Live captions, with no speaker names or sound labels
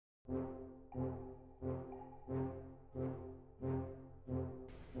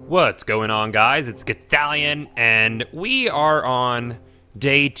What's going on, guys? It's Gothalion, and we are on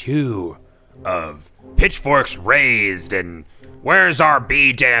day 2 of pitchforks raised, and where's our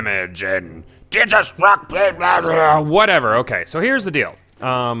bee damage, and whatever. Okay, so here's the deal.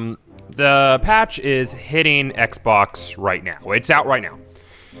 The patch is hitting Xbox right now. It's out right now.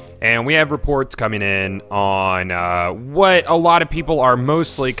 And we have reports coming in on what a lot of people are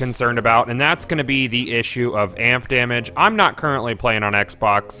mostly concerned about, and that's going to be the issue of amp damage. I'm not currently playing on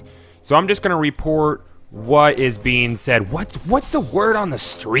Xbox, so I'm just going to report what is being said. What's the word on the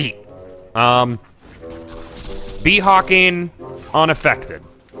street? Beehawking unaffected.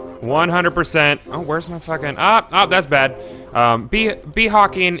 100%. Oh, where's my fucking... Oh, that's bad.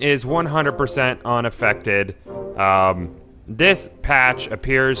 Beehawking is 100% unaffected. This patch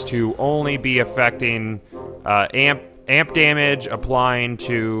appears to only be affecting amp damage applying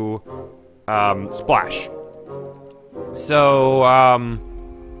to splash. So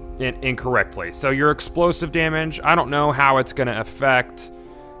incorrectly. So your explosive damage, I don't know how it's gonna affect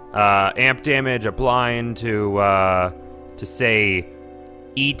amp damage applying to say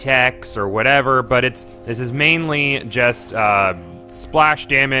E-Tex or whatever, but this is mainly just splash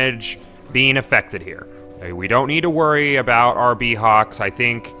damage being affected here. We don't need to worry about our Beehawks. I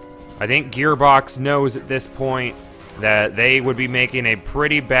think Gearbox knows at this point that they would be making a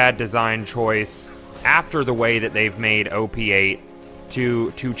pretty bad design choice after the way that they've made OP8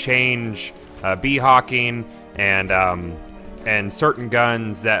 to change Beehawking and certain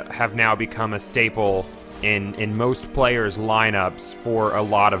guns that have now become a staple in most players' lineups for a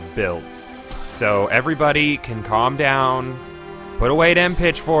lot of builds. So everybody can calm down, put away them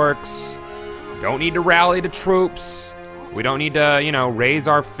pitchforks. Don't need to rally the troops. We don't need to, you know, raise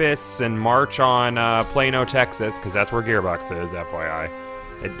our fists and march on Plano, Texas, because that's where Gearbox is, FYI.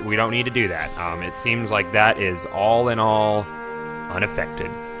 We don't need to do that. It seems like that is all in all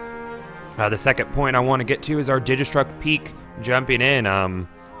unaffected. The second point I want to get to is our Digistruct peak jumping in.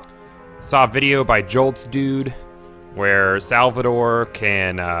 Saw a video by Jolt's Dude where Salvador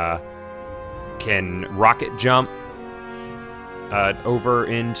can rocket jump over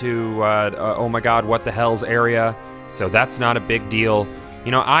into oh my god, what the hell's area. So that's not a big deal.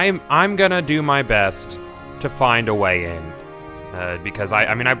 You know, I'm gonna do my best to find a way in because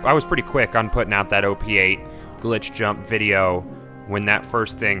I was pretty quick on putting out that OP8 glitch jump video when that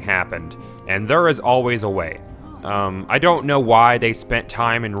first thing happened, and there is always a way. I don't know why they spent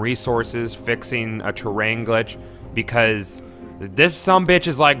time and resources fixing a terrain glitch, because this sumbitch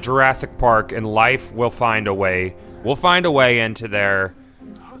is like Jurassic Park, and life will find a way. We'll find a way into there.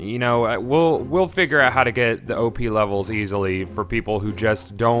 You know, we'll figure out how to get the OP levels easily for people who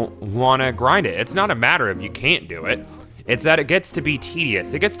just don't want to grind it. It's not a matter of you can't do it. It's that it gets to be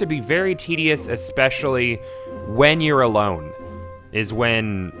tedious. It gets to be very tedious, especially when you're alone, is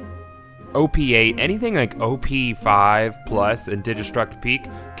when OP8, anything like OP5 plus and Digistruct Peak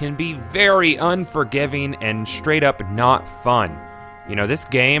can be very unforgiving and straight up not fun. You know, this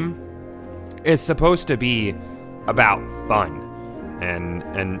game is supposed to be about fun,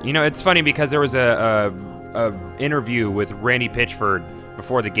 and you know, it's funny because there was a interview with Randy Pitchford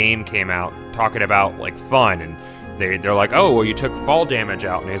before the game came out talking about like fun, and they're like, oh well, you took fall damage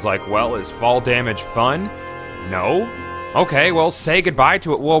out, and he's like, well, is fall damage fun? No. Okay, well, say goodbye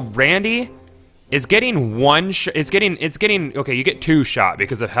to it. Well, Randy is getting okay, you get 2 shot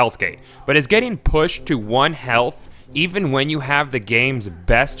because of health gate, but is getting pushed to 1 health even when you have the game's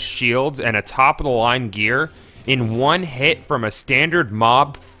best shields and a top of the line gear in 1 hit from a standard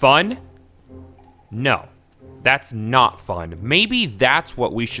mob fun? No, that's not fun. Maybe that's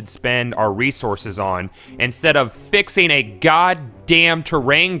what we should spend our resources on instead of fixing a goddamn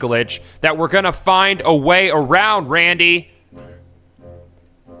terrain glitch that we're gonna find a way around, Randy.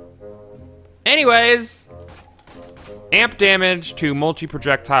 Anyways, amp damage to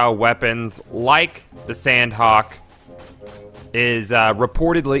multi-projectile weapons like the Sandhawk is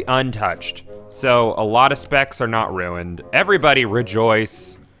reportedly untouched. So a lot of specs are not ruined. Everybody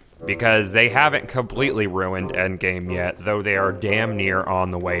rejoice, because they haven't completely ruined endgame yet, though they are damn near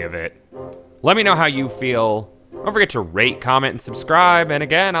on the way of it. Let me know how you feel. Don't forget to rate, comment, and subscribe. And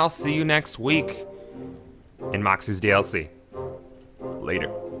again, I'll see you next week in Moxie's DLC. Later.